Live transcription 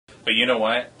But you know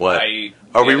what? What?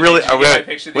 Are we really?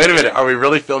 Wait a minute. Are we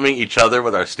really filming each other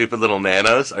with our stupid little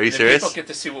nanos? Are you serious? People get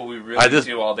to see what we really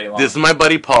do all day long. This is my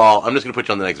buddy Paul. I'm just gonna put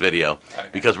you on the next video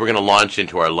because we're gonna launch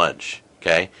into our lunch.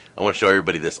 Okay? I want to show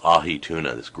everybody this ahi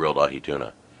tuna, this grilled ahi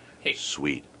tuna. Hey,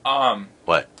 sweet.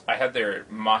 What? I had their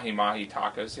mahi mahi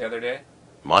tacos the other day.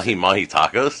 Mahi mahi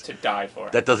tacos? To die for.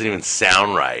 That doesn't even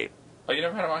sound right. Oh, you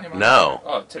never had a mahi mahi? No.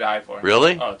 Oh, to die for.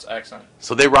 Really? Oh, it's excellent.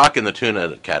 So they rock in the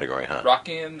tuna category, huh?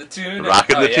 Rocking the tuna.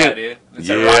 Rocking the tuna. Yeah, dude. It's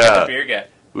a rocking the beer get.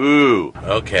 Ooh.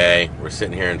 Okay, we're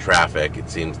sitting here in traffic. It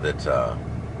seems that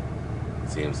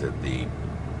the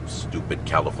stupid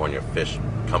California Fish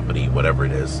Company, whatever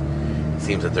it is,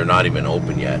 seems that they're not even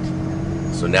open yet.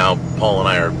 So now Paul and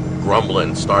I are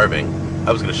grumbling, starving.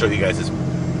 I was going to show you guys this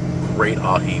great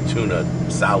ahi tuna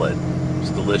salad.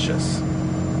 It's delicious.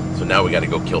 So now we got to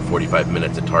go kill 45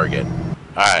 minutes at Target.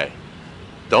 All right.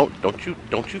 Don't you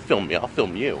film me. I'll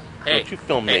film you. Hey, don't you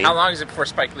film me. Hey, how long is it before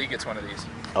Spike Lee gets one of these?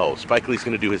 Oh, Spike Lee's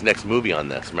going to do his next movie on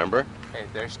this, remember? Hey,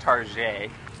 there's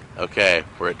Target. Okay,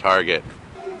 we're at Target.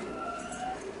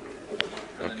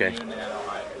 Okay.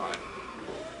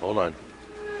 Hold on.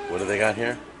 What do they got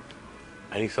here?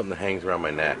 I need something that hangs around my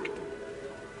neck.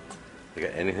 They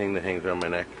got anything that hangs around my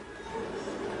neck?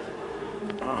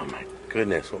 Oh my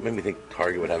goodness, what made me think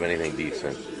Target would have anything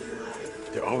decent?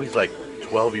 They're always like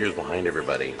 12 years behind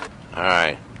everybody.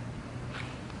 Alright.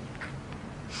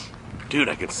 Dude,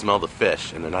 I can smell the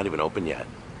fish, and they're not even open yet.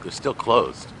 They're still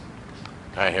closed.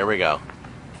 Alright, here we go.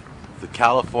 The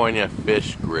California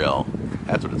Fish Grill.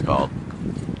 That's what it's called.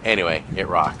 Anyway, it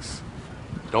rocks.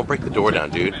 Don't break the door down,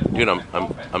 dude. Dude,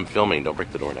 I'm filming. Don't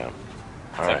break the door down.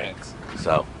 All right.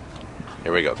 So,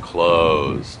 here we go.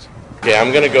 Closed. Okay,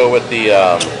 I'm gonna go with the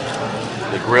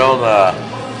grilled.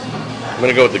 I'm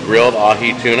gonna go with the grilled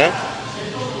ahi tuna.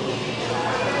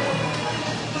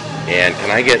 And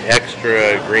can I get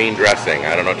extra green dressing?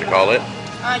 I don't know what to call it.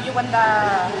 You want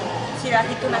the seared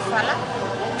ahi tuna salad?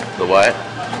 The what?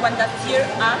 You want the seared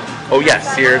ahi? Oh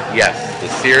yes, seared. Yes, the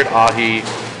seared ahi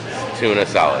tuna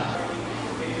salad.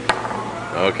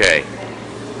 Okay,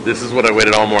 this is what I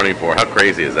waited all morning for. How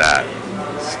crazy is that?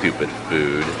 Stupid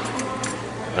food.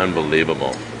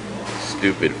 Unbelievable.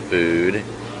 Stupid food.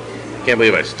 Can't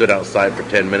believe I stood outside for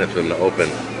 10 minutes for them to open.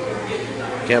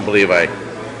 Can't believe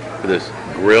for this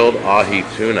grilled ahi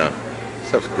tuna. This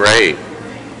stuff's great.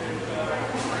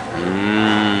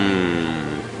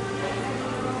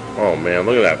 Oh man,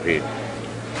 look at that, Pete.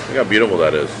 Look how beautiful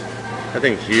that is. That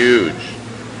thing's huge.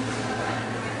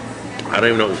 I don't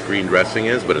even know what this green dressing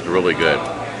is, but it's really good.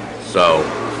 So,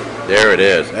 there it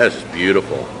is. That's just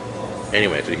beautiful.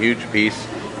 Anyway, it's a huge piece.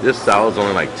 This salad's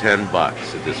only like 10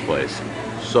 bucks at this place.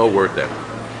 So worth it.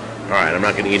 Alright, I'm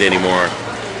not going to eat any more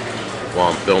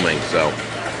while I'm filming, so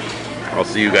I'll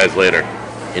see you guys later.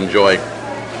 Enjoy.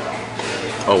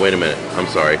 Oh, wait a minute. I'm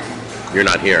sorry. You're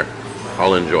not here.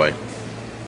 I'll enjoy.